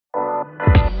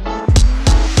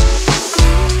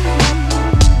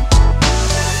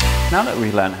Now that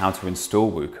we've learned how to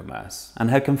install WooCommerce and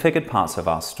have configured parts of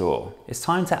our store, it's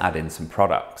time to add in some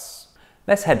products.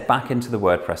 Let's head back into the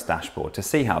WordPress dashboard to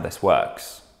see how this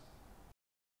works.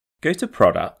 Go to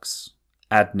Products,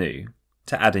 Add New,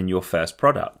 to add in your first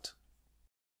product.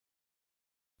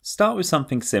 Start with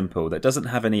something simple that doesn't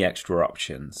have any extra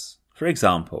options. For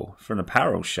example, for an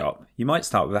apparel shop, you might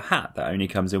start with a hat that only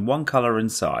comes in one colour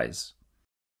and size.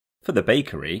 For the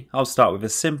bakery, I'll start with a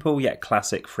simple yet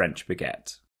classic French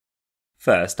baguette.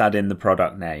 First, add in the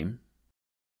product name.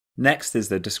 Next is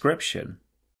the description.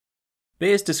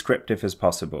 Be as descriptive as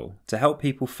possible to help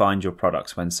people find your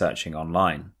products when searching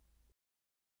online.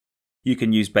 You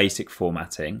can use basic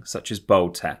formatting, such as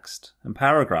bold text and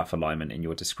paragraph alignment in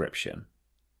your description.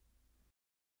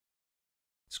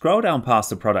 Scroll down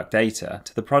past the product data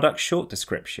to the product short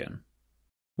description.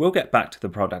 We'll get back to the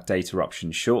product data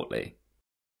option shortly.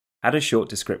 Add a short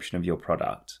description of your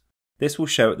product. This will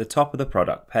show at the top of the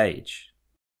product page.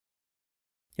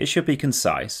 It should be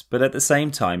concise, but at the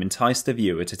same time entice the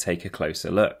viewer to take a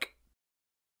closer look.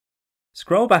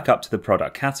 Scroll back up to the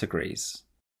product categories.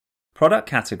 Product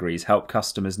categories help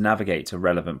customers navigate to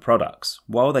relevant products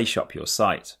while they shop your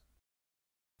site.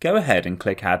 Go ahead and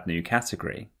click Add New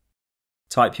Category.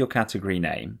 Type your category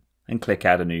name and click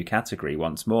Add a New Category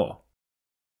once more.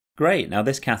 Great, now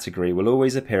this category will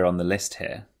always appear on the list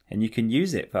here, and you can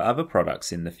use it for other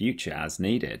products in the future as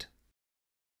needed.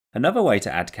 Another way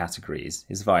to add categories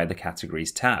is via the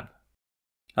Categories tab.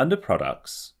 Under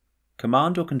Products,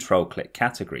 Command or Control-click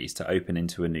Categories to open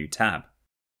into a new tab.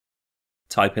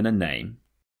 Type in a name.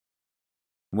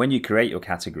 When you create your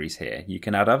categories here, you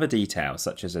can add other details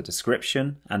such as a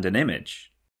description and an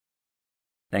image.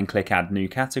 Then click Add New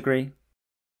Category.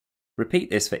 Repeat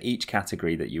this for each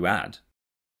category that you add.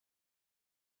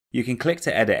 You can click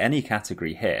to edit any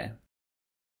category here.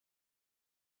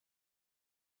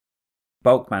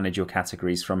 Bulk manage your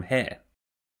categories from here.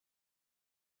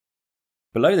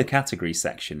 Below the category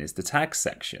section is the tags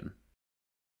section.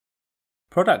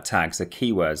 Product tags are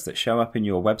keywords that show up in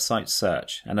your website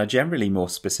search and are generally more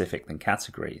specific than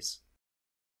categories.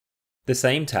 The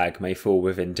same tag may fall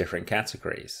within different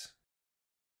categories.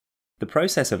 The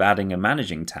process of adding and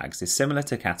managing tags is similar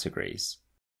to categories.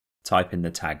 Type in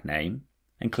the tag name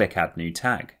and click Add New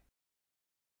Tag.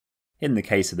 In the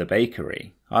case of the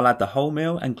bakery, I'll add the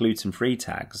wholemeal and gluten-free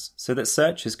tags so that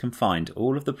searchers can find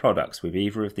all of the products with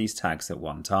either of these tags at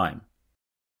one time.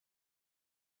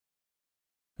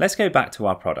 Let's go back to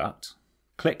our product,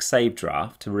 click Save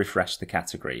Draft to refresh the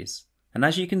categories, and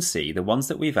as you can see, the ones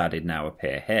that we've added now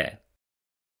appear here.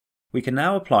 We can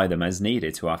now apply them as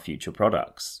needed to our future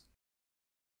products.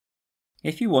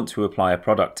 If you want to apply a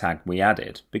product tag we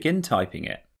added, begin typing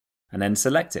it, and then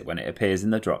select it when it appears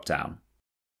in the drop-down.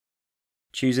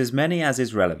 Choose as many as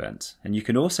is relevant, and you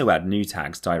can also add new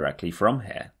tags directly from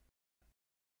here.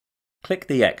 Click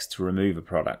the X to remove a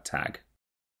product tag.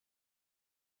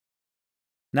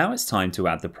 Now it's time to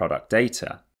add the product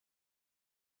data.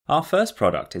 Our first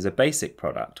product is a basic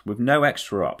product with no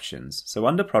extra options, so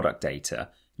under Product Data,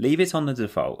 leave it on the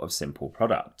default of Simple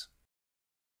Product.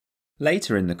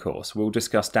 Later in the course, we'll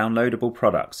discuss downloadable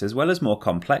products as well as more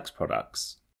complex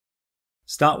products.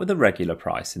 Start with the regular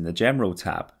price in the General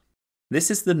tab. This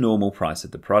is the normal price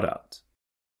of the product.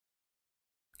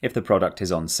 If the product is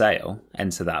on sale,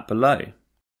 enter that below.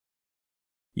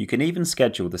 You can even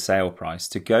schedule the sale price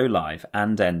to go live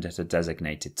and end at a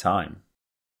designated time.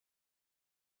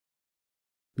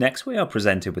 Next, we are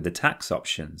presented with the tax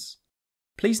options.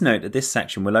 Please note that this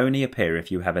section will only appear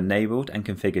if you have enabled and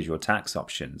configured your tax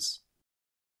options.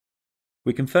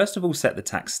 We can first of all set the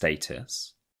tax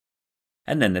status,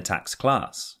 and then the tax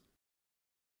class.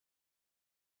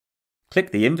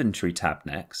 Click the Inventory tab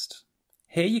next.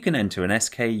 Here you can enter an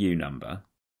SKU number.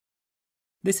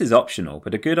 This is optional,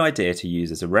 but a good idea to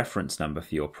use as a reference number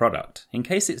for your product in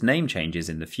case its name changes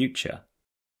in the future.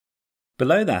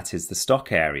 Below that is the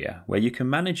stock area where you can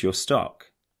manage your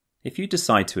stock. If you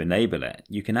decide to enable it,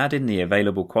 you can add in the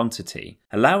available quantity,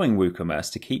 allowing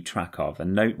WooCommerce to keep track of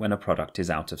and note when a product is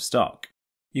out of stock.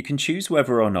 You can choose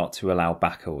whether or not to allow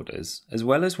back orders, as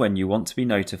well as when you want to be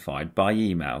notified by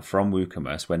email from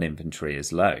WooCommerce when inventory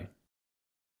is low.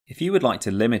 If you would like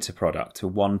to limit a product to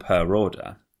one per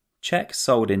order, check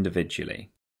Sold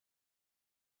Individually.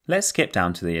 Let's skip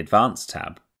down to the Advanced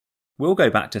tab. We'll go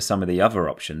back to some of the other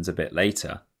options a bit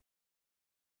later.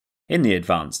 In the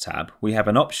Advanced tab, we have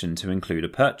an option to include a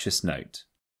purchase note.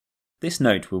 This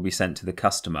note will be sent to the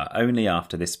customer only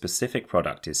after this specific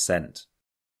product is sent.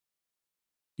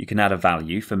 You can add a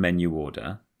value for menu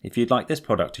order if you'd like this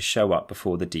product to show up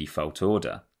before the default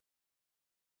order.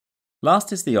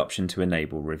 Last is the option to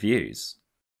enable reviews.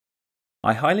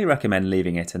 I highly recommend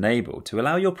leaving it enabled to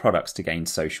allow your products to gain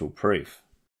social proof.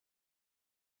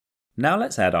 Now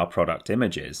let's add our product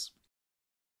images.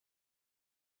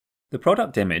 The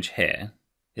product image here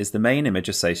is the main image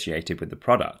associated with the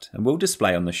product and will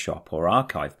display on the shop or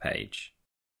archive page.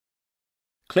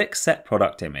 Click Set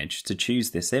Product Image to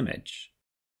choose this image.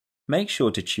 Make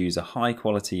sure to choose a high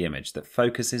quality image that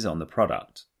focuses on the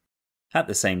product. At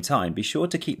the same time, be sure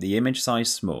to keep the image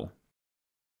size small.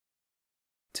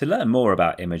 To learn more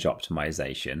about image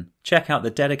optimization, check out the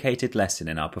dedicated lesson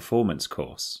in our performance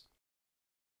course.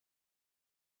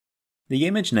 The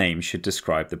image name should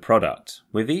describe the product,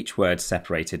 with each word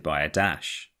separated by a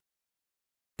dash.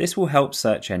 This will help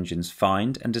search engines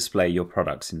find and display your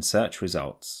products in search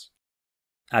results.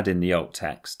 Add in the alt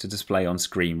text to display on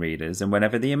screen readers and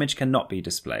whenever the image cannot be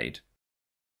displayed.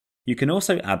 You can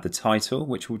also add the title,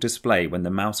 which will display when the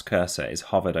mouse cursor is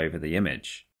hovered over the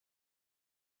image.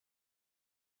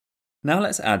 Now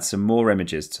let's add some more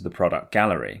images to the product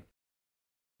gallery.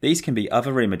 These can be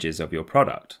other images of your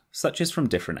product, such as from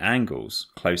different angles,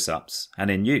 close-ups,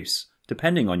 and in use,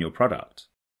 depending on your product.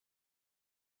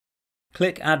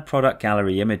 Click Add Product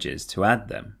Gallery Images to add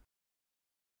them.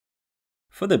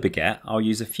 For the baguette, I'll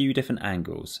use a few different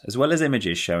angles, as well as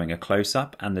images showing a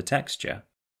close-up and the texture.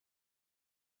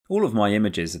 All of my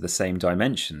images are the same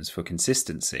dimensions for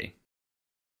consistency.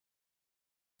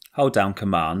 Hold down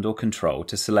Command or Control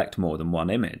to select more than one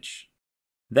image.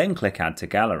 Then click Add to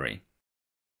Gallery.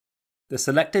 The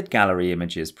selected gallery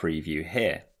images preview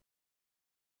here.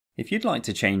 If you'd like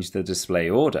to change the display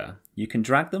order, you can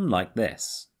drag them like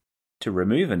this. To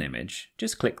remove an image,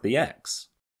 just click the X.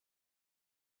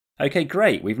 OK,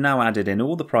 great, we've now added in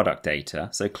all the product data,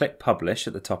 so click Publish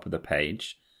at the top of the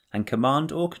page, and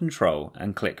Command or Control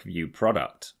and click View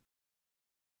Product.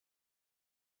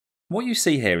 What you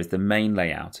see here is the main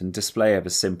layout and display of a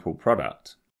simple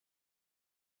product.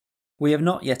 We have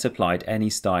not yet applied any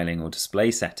styling or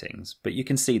display settings, but you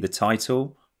can see the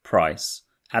title, price,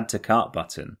 Add to Cart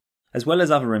button, as well as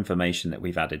other information that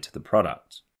we've added to the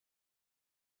product.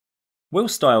 We'll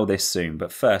style this soon,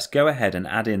 but first go ahead and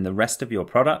add in the rest of your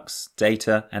products,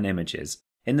 data, and images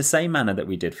in the same manner that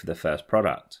we did for the first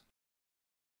product.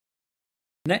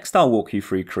 Next, I'll walk you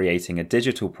through creating a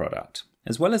digital product,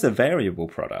 as well as a variable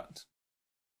product.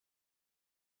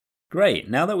 Great,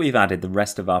 now that we've added the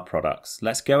rest of our products,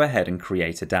 let's go ahead and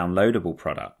create a downloadable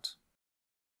product.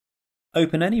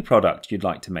 Open any product you'd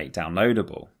like to make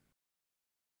downloadable.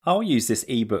 I'll use this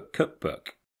ebook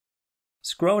cookbook.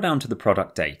 Scroll down to the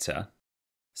product data,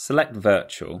 select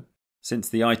virtual, since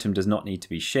the item does not need to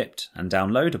be shipped, and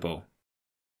downloadable.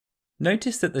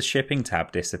 Notice that the shipping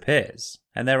tab disappears,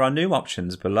 and there are new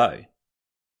options below.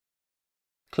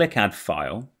 Click Add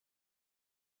File,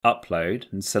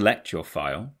 upload and select your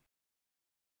file,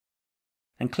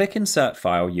 and click Insert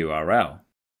File URL.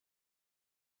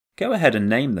 Go ahead and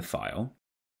name the file.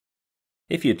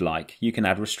 If you'd like, you can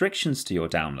add restrictions to your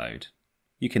download.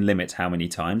 You can limit how many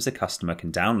times a customer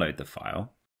can download the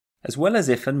file, as well as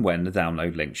if and when the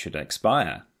download link should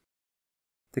expire.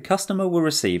 The customer will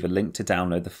receive a link to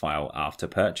download the file after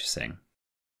purchasing.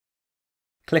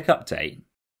 Click Update,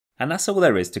 and that's all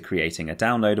there is to creating a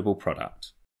downloadable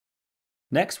product.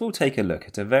 Next, we'll take a look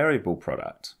at a variable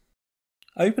product.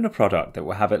 Open a product that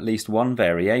will have at least one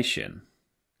variation.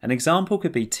 An example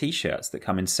could be t-shirts that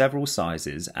come in several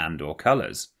sizes and/or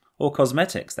colours, or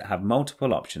cosmetics that have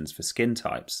multiple options for skin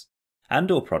types,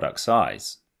 and/or product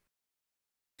size.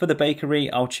 For the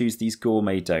bakery, I'll choose these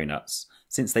gourmet donuts,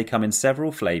 since they come in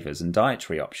several flavours and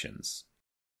dietary options.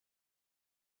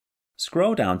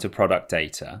 Scroll down to Product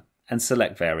Data and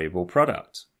select Variable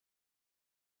Product.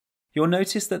 You'll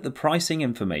notice that the pricing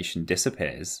information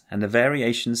disappears and the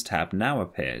Variations tab now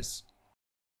appears.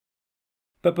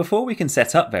 But before we can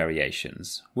set up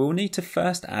variations, we'll need to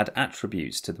first add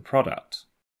attributes to the product.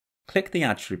 Click the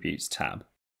Attributes tab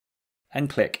and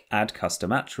click Add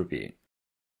Custom Attribute.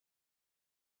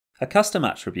 A custom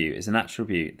attribute is an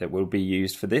attribute that will be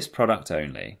used for this product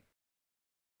only.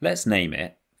 Let's name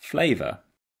it Flavor.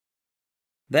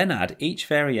 Then add each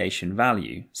variation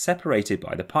value separated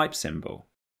by the pipe symbol.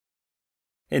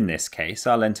 In this case,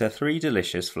 I'll enter 3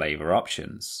 delicious flavor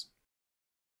options.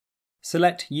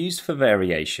 Select Use for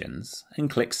Variations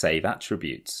and click Save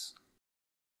Attributes.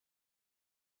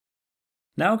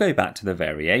 Now go back to the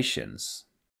variations.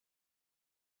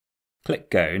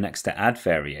 Click Go next to Add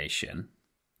Variation.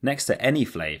 Next to any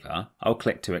flavour, I'll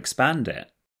click to expand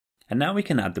it. And now we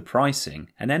can add the pricing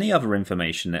and any other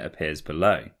information that appears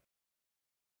below.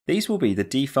 These will be the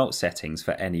default settings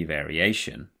for any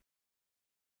variation.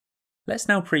 Let's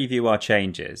now preview our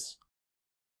changes.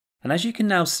 And as you can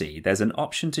now see, there's an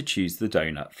option to choose the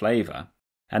donut flavour,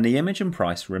 and the image and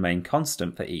price remain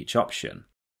constant for each option.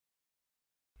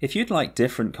 If you'd like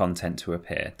different content to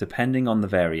appear depending on the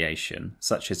variation,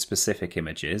 such as specific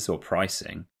images or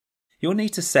pricing, you'll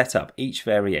need to set up each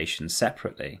variation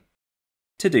separately.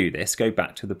 To do this, go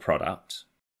back to the product,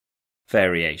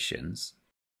 variations.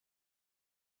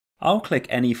 I'll click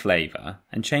any flavour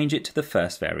and change it to the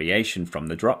first variation from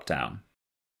the drop-down.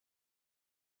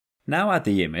 Now add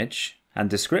the image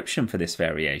and description for this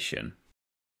variation.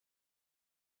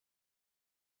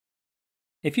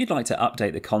 If you'd like to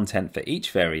update the content for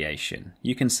each variation,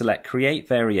 you can select Create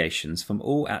Variations from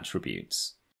all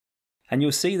attributes, and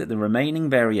you'll see that the remaining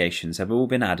variations have all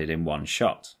been added in one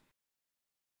shot.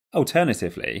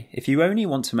 Alternatively, if you only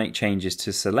want to make changes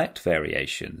to select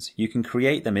variations, you can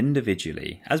create them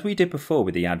individually, as we did before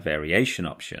with the Add Variation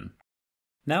option.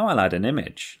 Now I'll add an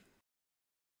image.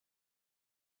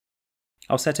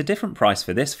 I'll set a different price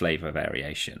for this flavour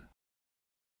variation.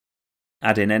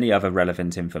 Add in any other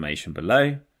relevant information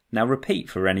below. Now repeat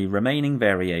for any remaining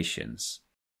variations.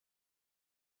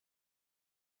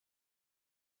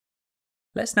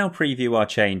 Let's now preview our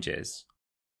changes.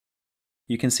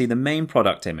 You can see the main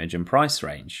product image and price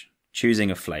range.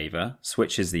 Choosing a flavour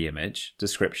switches the image,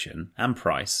 description and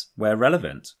price where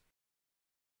relevant.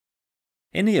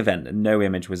 In the event that no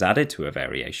image was added to a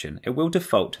variation, it will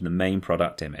default to the main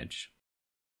product image.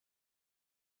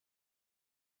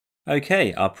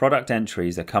 Okay, our product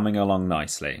entries are coming along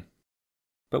nicely.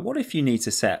 But what if you need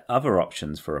to set other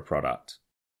options for a product?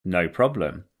 No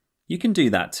problem. You can do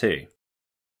that too.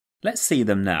 Let's see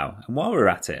them now, and while we're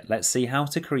at it, let's see how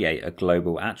to create a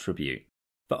global attribute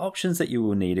for options that you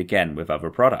will need again with other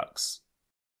products.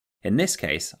 In this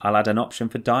case, I'll add an option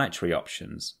for dietary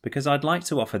options because I'd like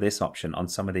to offer this option on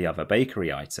some of the other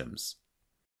bakery items.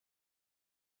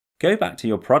 Go back to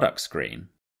your product screen,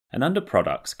 and under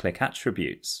Products, click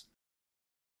Attributes.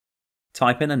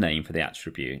 Type in a name for the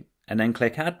attribute, and then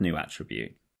click Add New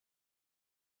Attribute.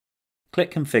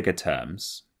 Click Configure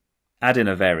Terms, add in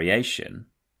a variation,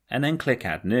 and then click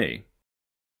Add New.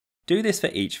 Do this for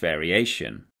each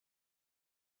variation.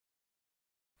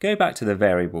 Go back to the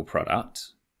variable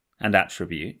product and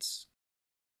attributes.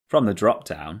 From the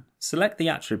drop-down, select the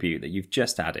attribute that you've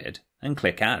just added and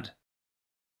click Add.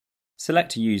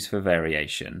 Select Use for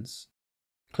Variations.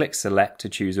 Click Select to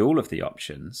choose all of the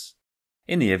options.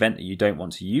 In the event that you don't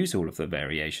want to use all of the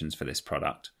variations for this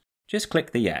product, just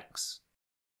click the X.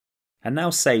 And now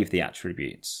save the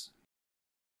attributes.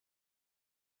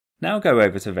 Now go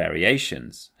over to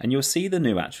Variations, and you'll see the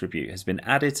new attribute has been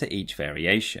added to each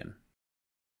variation.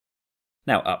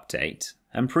 Now update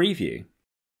and preview.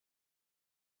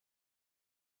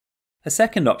 A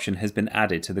second option has been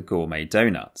added to the gourmet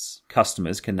donuts.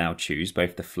 Customers can now choose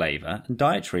both the flavour and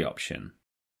dietary option.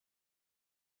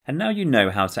 And now you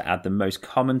know how to add the most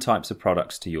common types of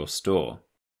products to your store.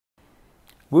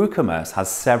 WooCommerce has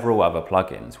several other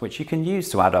plugins which you can use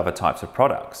to add other types of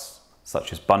products,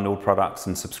 such as bundled products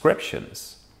and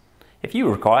subscriptions. If you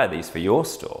require these for your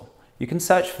store, you can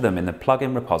search for them in the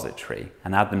plugin repository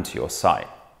and add them to your site.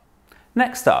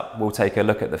 Next up, we'll take a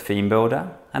look at the theme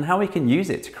builder and how we can use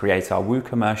it to create our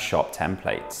WooCommerce shop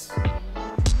templates.